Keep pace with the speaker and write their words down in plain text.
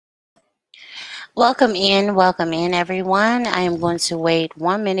Welcome in, everyone. I am going to wait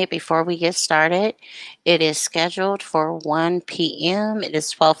 1 minute before we get started. It is scheduled for 1 p.m. It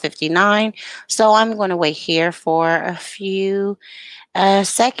is 12:59, so I'm going to wait here for a few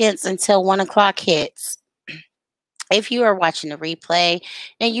seconds until 1 o'clock hits. If you are watching the replay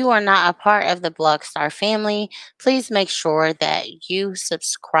and you are not a part of the Blogstar family, please make sure that you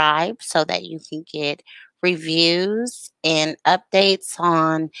subscribe so that you can get reviews and updates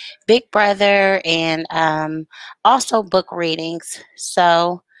on Big Brother and also book readings.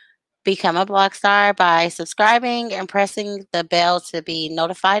 So become a Blogstar by subscribing and pressing the bell to be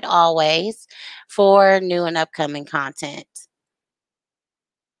notified always for new and upcoming content.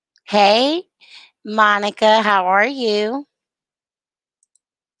 Hey, Monica, how are you?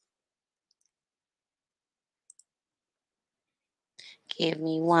 Give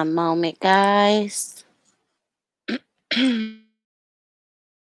me one moment, guys.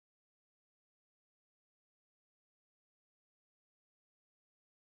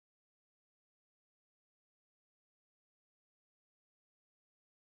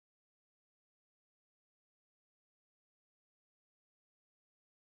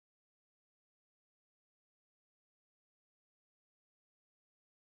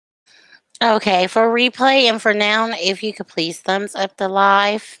 Okay, for replay and for now, if you could please thumbs up the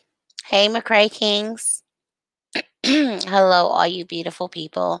live. Hey, McCray Kings. Hello, all you beautiful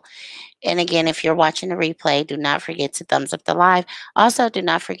people. And again, if you're watching the replay, do not forget to thumbs up the live. Also, do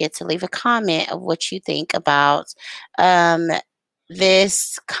not forget to leave a comment of what you think about um,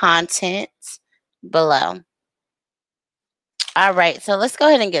 this content below. All right, so let's go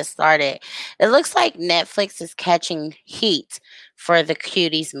ahead and get started. It looks like Netflix is catching heat for the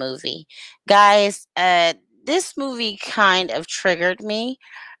Cuties movie. Guys, this movie kind of triggered me.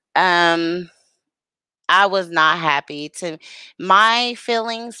 Um, I was not happy to my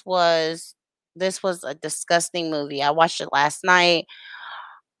feelings was this was a disgusting movie. I watched it last night.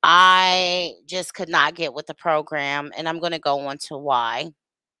 I just could not get with the program, and I'm going to go on to why.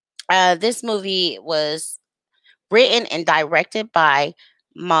 This movie was written and directed by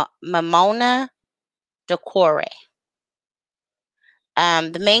Mamona Decore.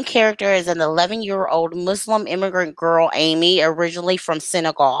 The main character is an 11-year-old Muslim immigrant girl, Amy, originally from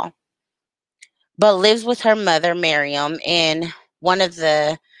Senegal, but lives with her mother, Miriam, in one of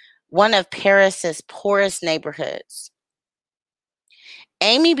Paris's poorest neighborhoods.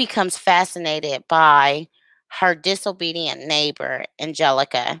 Amy becomes fascinated by her disobedient neighbor,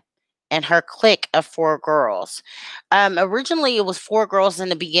 Angelica, and her clique of four girls. Originally, it was four girls in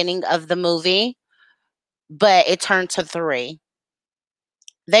the beginning of the movie, but it turned to three.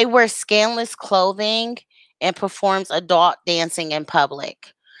 They wear scandalous clothing and performs adult dancing in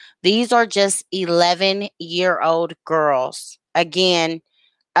public. These are just 11-year-old girls. Again,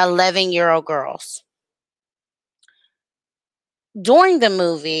 11-year-old girls. During the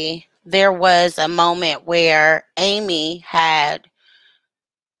movie, there was a moment where Amy had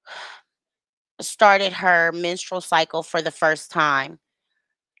started her menstrual cycle for the first time.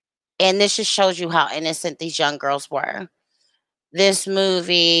 And this just shows you how innocent these young girls were. This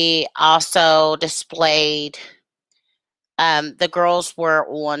movie also displayed the girls were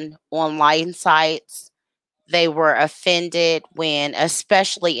on online sites. They were offended when,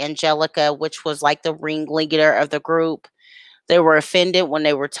 especially Angelica, which was like the ringleader of the group, they were offended when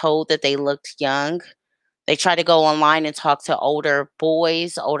they were told that they looked young. They tried to go online and talk to older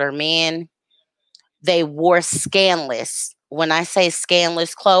boys, older men. They wore scandalous. When I say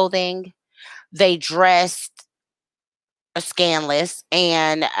scandalous clothing, they dressed scandalous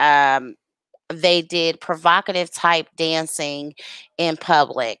and they did provocative type dancing in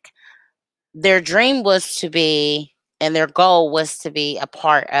public. Their dream was to be, and their goal was to be a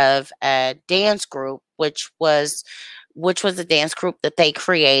part of a dance group, which was a dance group that they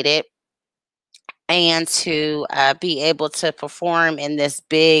created, and to be able to perform in this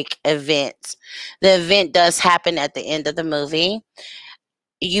big event. The event does happen at the end of the movie.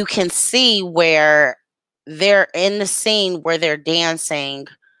 You can see where they're in the scene where they're dancing.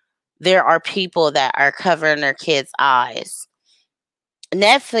 There are people that are covering their kids' eyes.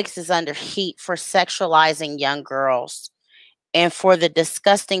 Netflix is under heat for sexualizing young girls and for the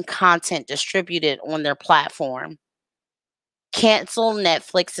disgusting content distributed on their platform. Cancel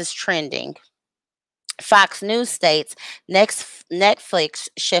Netflix is trending. Fox News states Netflix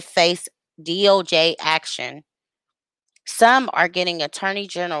should face DOJ action. Some are getting attorney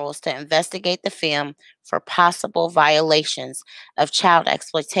generals to investigate the film for possible violations of child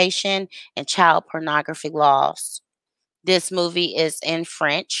exploitation and child pornography laws. This movie is in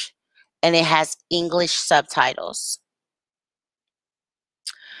French and it has English subtitles.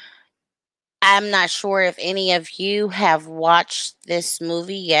 I'm not sure if any of you have watched this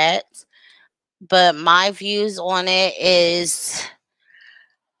movie yet, but my views on it is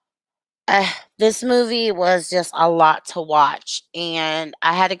uh, this movie was just a lot to watch, and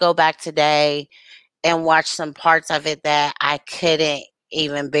I had to go back today and watch some parts of it that I couldn't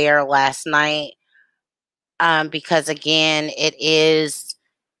even bear last night. Because again, it is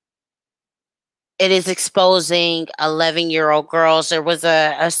exposing 11-year-old girls. There was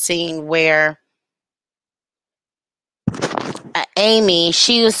a scene where Amy,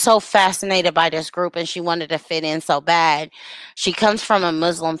 she was so fascinated by this group and she wanted to fit in so bad. She comes from a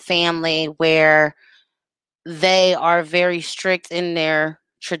Muslim family where they are very strict in their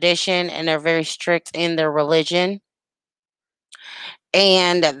tradition and they're very strict in their religion.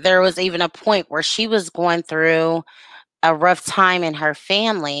 And there was even a point where she was going through a rough time in her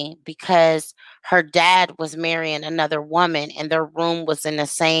family because her dad was marrying another woman and their room was in the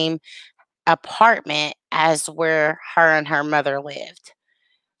same apartment as where her and her mother lived.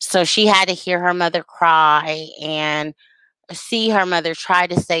 So she had to hear her mother cry and see her mother try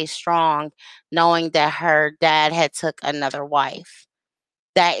to stay strong, knowing that her dad had took another wife.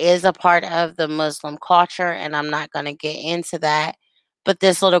 That is a part of the Muslim culture, and I'm not going to get into that. But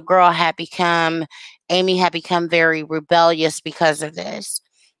this little girl had become, Amy had become very rebellious because of this.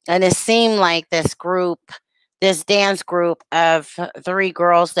 And it seemed like this group, this dance group of three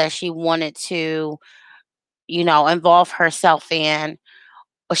girls that she wanted to, involve herself in,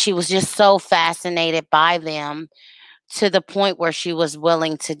 she was just so fascinated by them to the point where she was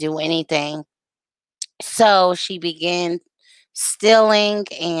willing to do anything. So she began stealing,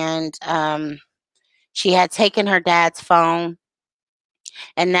 and she had taken her dad's phone,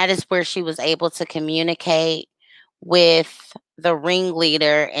 and that is where she was able to communicate with the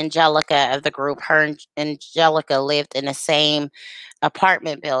ringleader, Angelica, of the group. Her and Angelica lived in the same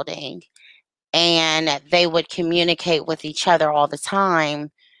apartment building, and they would communicate with each other all the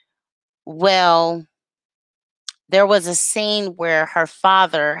time. Well, there was a scene where her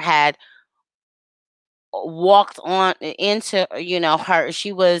father had walked on into, her,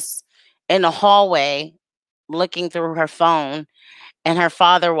 she was in the hallway looking through her phone, and her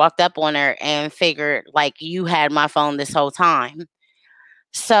father walked up on her and figured, like, you had my phone this whole time.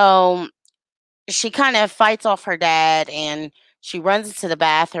 So she kind of fights off her dad and she runs into the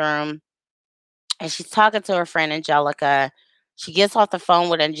bathroom and she's talking to her friend Angelica. She gets off the phone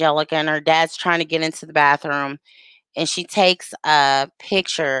with Angelica and her dad's trying to get into the bathroom, and she takes a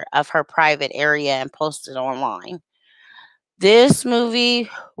picture of her private area and posts it online. This movie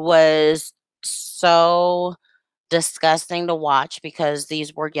was so disgusting to watch because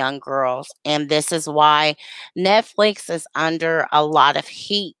these were young girls, and this is why Netflix is under a lot of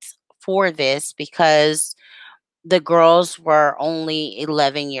heat for this, because the girls were only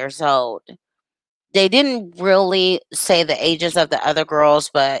 11 years old. They didn't really say the ages of the other girls,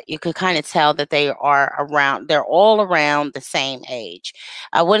 but you could kind of tell that they're all around the same age.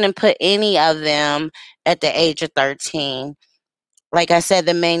 I wouldn't put any of them at the age of 13. Like I said,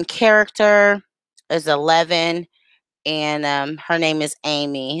 the main character is 11, and her name is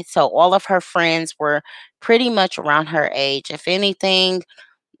Amy. So all of her friends were pretty much around her age. If anything,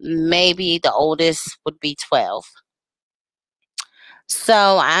 maybe the oldest would be 12.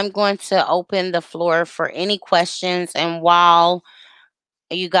 So I'm going to open the floor for any questions. And while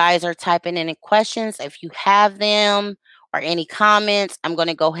you guys are typing in questions, if you have them or any comments, I'm going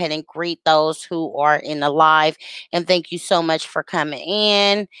to go ahead and greet those who are in the live. And thank you so much for coming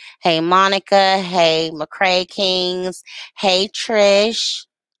in. Hey, Monica. Hey, McCray Kings. Hey, Trish.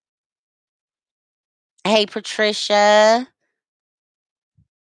 Hey, Patricia.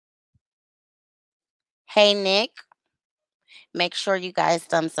 Hey, Nick. Make sure you guys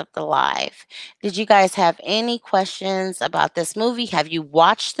thumbs up the live. Did you guys have any questions about this movie? Have you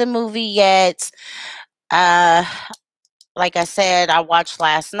watched the movie yet? Uh, like I said, I watched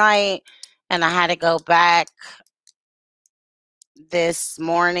last night and I had to go back this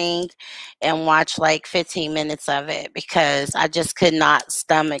morning and watch like 15 minutes of it because I just could not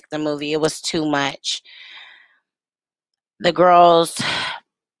stomach the movie. It was too much. The girls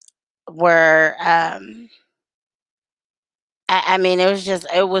were I mean,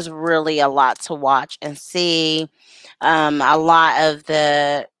 it was really a lot to watch and see. A lot of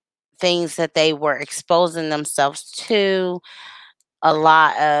the things that they were exposing themselves to, a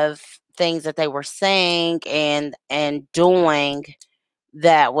lot of things that they were saying and doing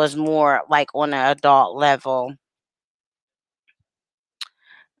that was more like on an adult level.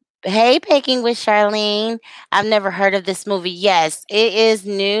 Hey, Picking with Charlene. I've never heard of this movie. Yes, it is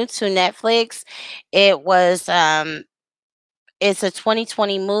new to Netflix. It was It's a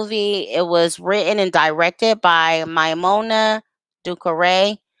 2020 movie. It was written and directed by Maimona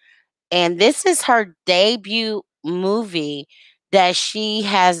Ducouré, and this is her debut movie that she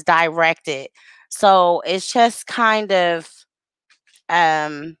has directed. So it's just kind of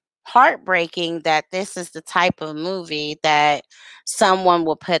heartbreaking that this is the type of movie that someone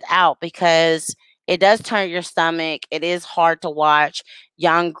will put out, because it does turn your stomach. It is hard to watch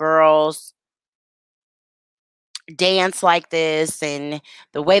young girls dance like this, and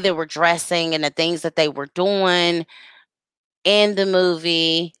the way they were dressing and the things that they were doing in the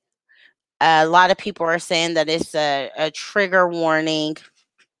movie. A lot of people are saying that it's a trigger warning.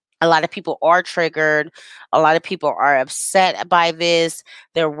 A lot of people are triggered. A lot of people are upset by this.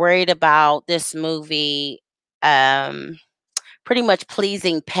 They're worried about this movie um, pretty much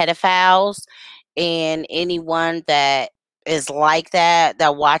pleasing pedophiles and anyone that is like that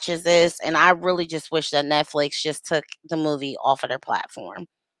that watches this. And I really just wish that Netflix just took the movie off of their platform.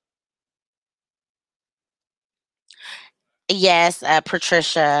 Yes,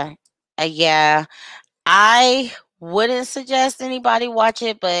 Patricia. Yeah, I wouldn't suggest anybody watch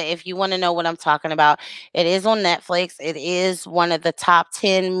it, but if you want to know what I'm talking about, it is on Netflix. It is one of the top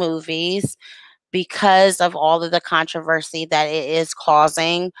 10 movies because of all of the controversy that it is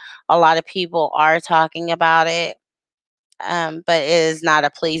causing. A lot of people are talking about it, but it is not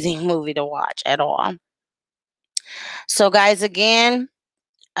a pleasing movie to watch at all. So, guys, again,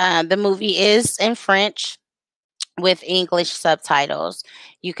 the movie is in French with English subtitles.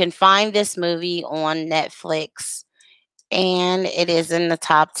 You can find this movie on Netflix, and it is in the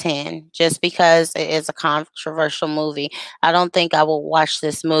top 10 just because it is a controversial movie. I don't think I will watch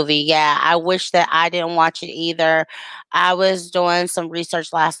this movie. Yeah, I wish that I didn't watch it either. I was doing some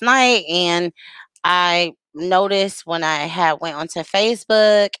research last night, and I noticed when I had went onto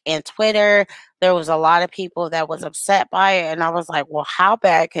Facebook and Twitter, there was a lot of people that was upset by it, and I was like, "Well, how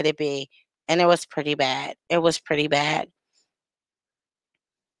bad could it be?" And it was pretty bad. It was pretty bad.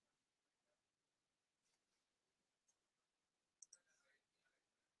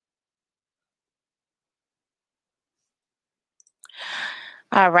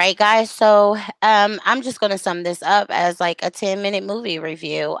 All right, guys. So, I'm just going to sum this up as like a 10-minute movie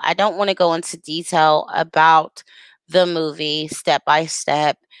review. I don't want to go into detail about the movie step by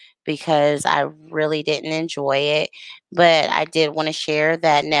step because I really didn't enjoy it. But I did want to share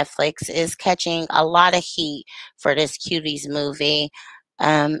that Netflix is catching a lot of heat for this Cuties movie.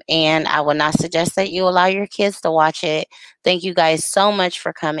 And I would not suggest that you allow your kids to watch it. Thank you guys so much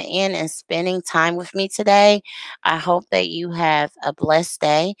for coming in and spending time with me today. I hope that you have a blessed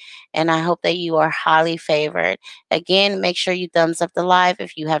day, and I hope that you are highly favored. Again, make sure you thumbs up the live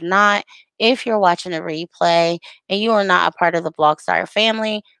if you have not. If you're watching a replay and you are not a part of the Blogstar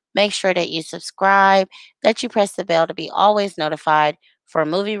family, make sure that you subscribe, that you press the bell to be always notified for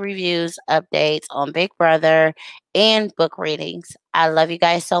movie reviews, updates on Big Brother, and book readings. I love you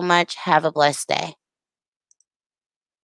guys so much. Have a blessed day.